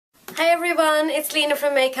Hi everyone, it's Lena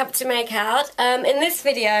from Makeup to Make Out. In this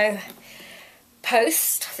video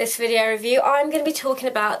review, I'm going to be talking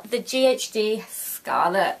about the GHD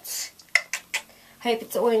Scarlet. Hope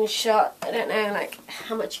it's all in shot. I don't know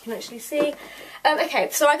how much you can actually see. Okay,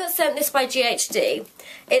 so I got sent this by GHD.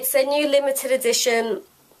 It's a new limited edition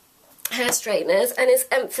hair straighteners and it's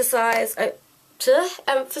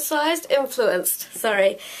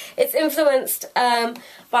It's influenced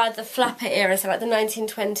by the flapper era, so like the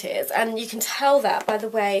 1920s, and you can tell that by the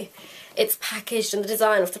way it's packaged and the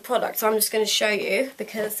design of the product. So I'm just going to show you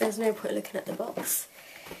because there's no point looking at the box.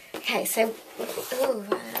 Okay, so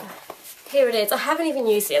here it is. I haven't even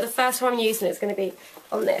used it. The first time I'm using it is going to be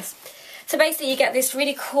on this. So basically you get this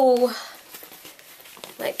really cool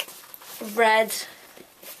like red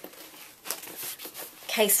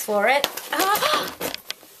case for it.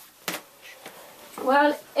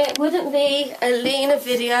 Well, it wouldn't be a Lena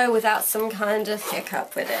video without some kind of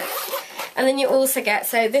hiccup with it. And then you also get,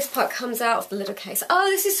 so this part comes out of the little case. Oh,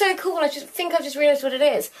 this is so cool. I think I've just realised what it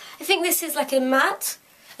is. I think this is like a mat,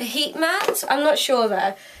 a heat mat. I'm not sure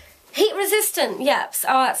though. Heat resistant, yep.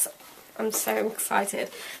 Oh, I'm so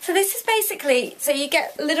excited. So this is basically, so you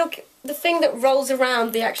get the thing that rolls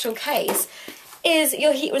around the actual case is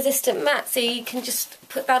your heat resistant mat, so you can just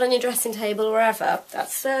put that on your dressing table or wherever.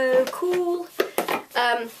 That's so cool.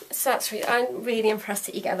 So that's I'm really impressed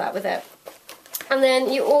that you get that with it. And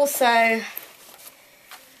then you also,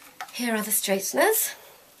 here are the straighteners,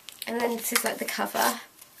 and then this is like the cover,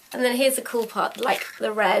 and then here's the cool part, like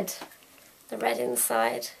the red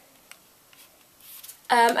inside.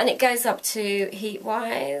 And it goes up to heat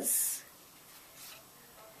wise.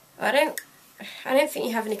 I don't think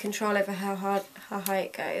you have any control over how high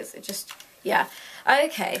it goes. It just, yeah.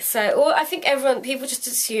 Okay, so I think people just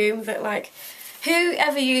assume that like,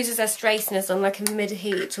 whoever uses their straighteners on like a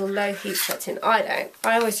mid-heat or low-heat setting, I don't.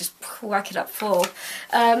 I always just whack it up full.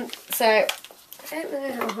 So, I don't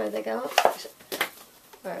know how high they go up.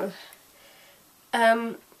 Oh.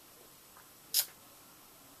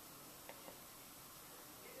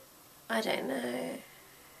 I don't know.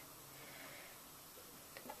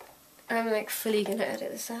 I'm like fully gonna edit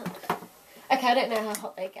this out. Okay, I don't know how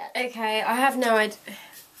hot they get. Okay, I have no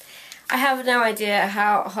idea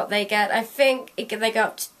how hot they get. I think they go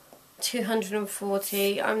up to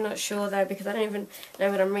 240. I'm not sure though because I don't even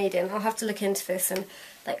know what I'm reading. I'll have to look into this and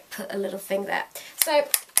like put a little thing there. So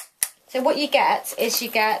what you get is you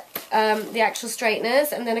get the actual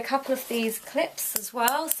straighteners and then a couple of these clips as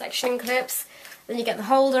well, sectioning clips. Then you get the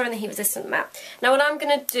holder and the heat resistant mat. Now what I'm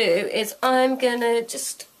gonna do is I'm gonna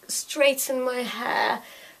just straighten my hair.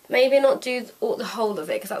 Maybe not do the whole of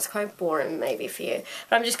it because that's quite boring maybe for you.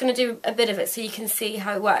 But I'm just going to do a bit of it so you can see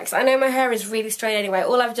how it works. I know my hair is really straight anyway.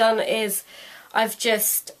 All I've done is I've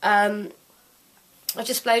just blow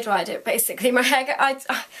dried it basically. My hair,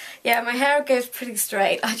 my hair goes pretty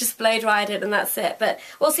straight. I just blow dried it and that's it. But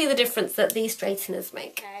we'll see the difference that these straighteners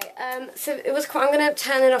make. Okay, so it was quite, I'm going to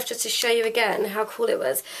turn it off just to show you again how cool it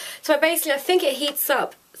was. So I think it heats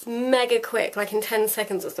up mega quick, like in 10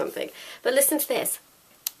 seconds or something. But listen to this.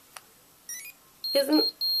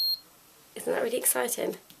 Isn't that really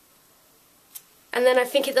exciting? And then I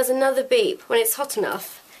think it does another beep when it's hot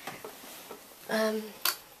enough.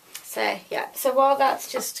 So yeah, so while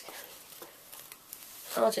that's just,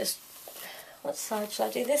 what side should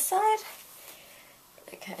I do? This side?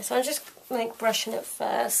 Okay, so I'm just like brushing it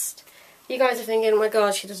first. You guys are thinking, oh my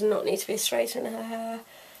god, she does not need to be straightening her hair.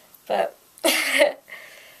 But,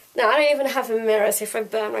 no, I don't even have a mirror, so if I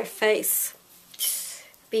burn my face,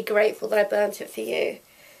 be grateful that I burnt it for you.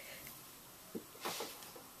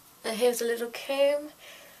 And here's a little comb.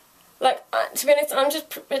 Like, to be honest, I'm just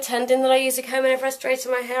pretending that I use a comb whenever I straighten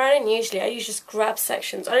my hair. I usually just grab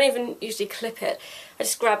sections. I don't even usually clip it. I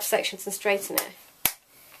just grab sections and straighten it.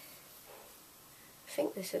 I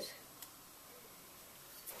think this is...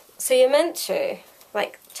 So you're meant to,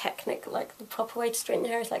 like, like the proper way to straighten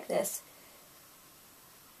your hair is like this.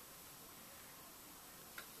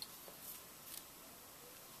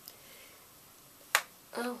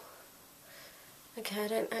 Oh, okay, I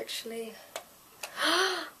don't actually...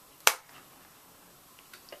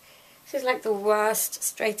 This is like the worst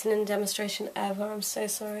straightening demonstration ever, I'm so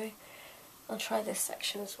sorry. I'll try this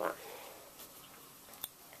section as well.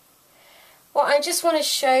 Well, I just want to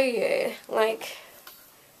show you, like...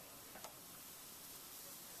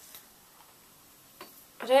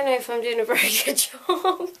 I don't know if I'm doing a very good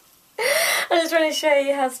job. I'm just trying to show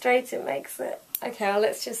you how straight it makes it. Okay, well,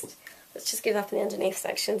 let's just give up in the underneath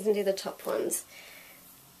sections and do the top ones.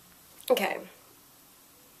 Okay.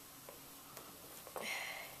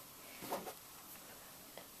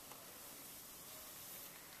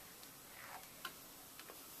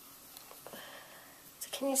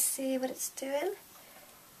 Can you see what it's doing?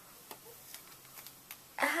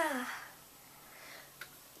 Ah.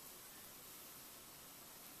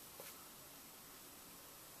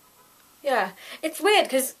 Yeah, it's weird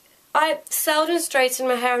because I seldom straighten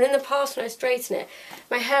my hair, and in the past when I straighten it,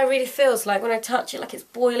 my hair really feels like, when I touch it, like it's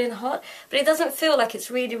boiling hot, but it doesn't feel like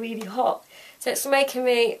it's really, really hot. So it's making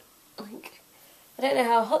me, like, I don't know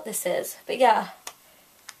how hot this is, but yeah,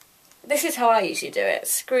 this is how I usually do it.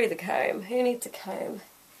 Screw the comb. Who needs a comb?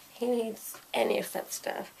 Who needs any of that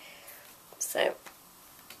stuff? So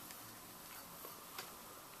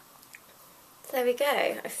there we go.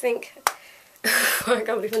 I think... I can't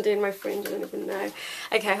believe I'm doing my fringe, I don't even know.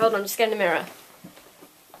 Okay, hold on, just get in the mirror.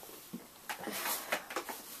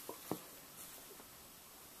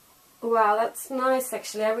 Wow, that's nice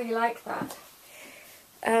actually, I really like that.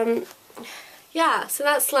 Yeah, so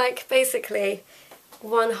that's like basically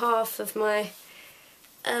one half of my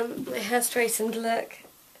my hair straightened look.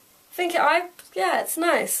 Yeah, it's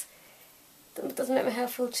nice. It doesn't make my hair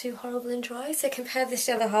feel too horrible and dry, so compare this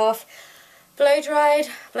to the other half. Blow dried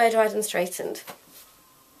and straightened.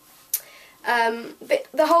 But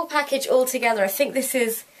the whole package all together, I think this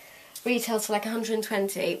is retails for like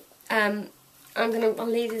 120. I'll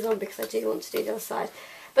leave these on because I do want to do the other side.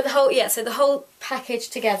 But so the whole package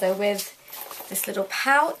together with this little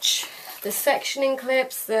pouch, the sectioning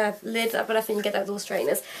clips, the lid, but I think you can get that with all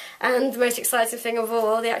straighteners, and the most exciting thing of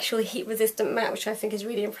all, the actual heat resistant mat, which I think is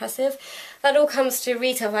really impressive. That all comes to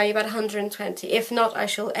retail value about 120. If not, I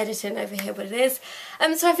shall edit in over here what it is.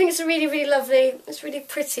 So I think it's really, really lovely. It's really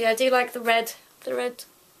pretty. I do like the red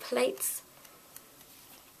plates.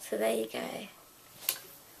 So there you go.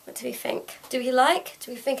 What do we think? Do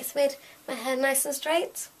we think it's made my hair nice and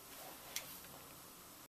straight?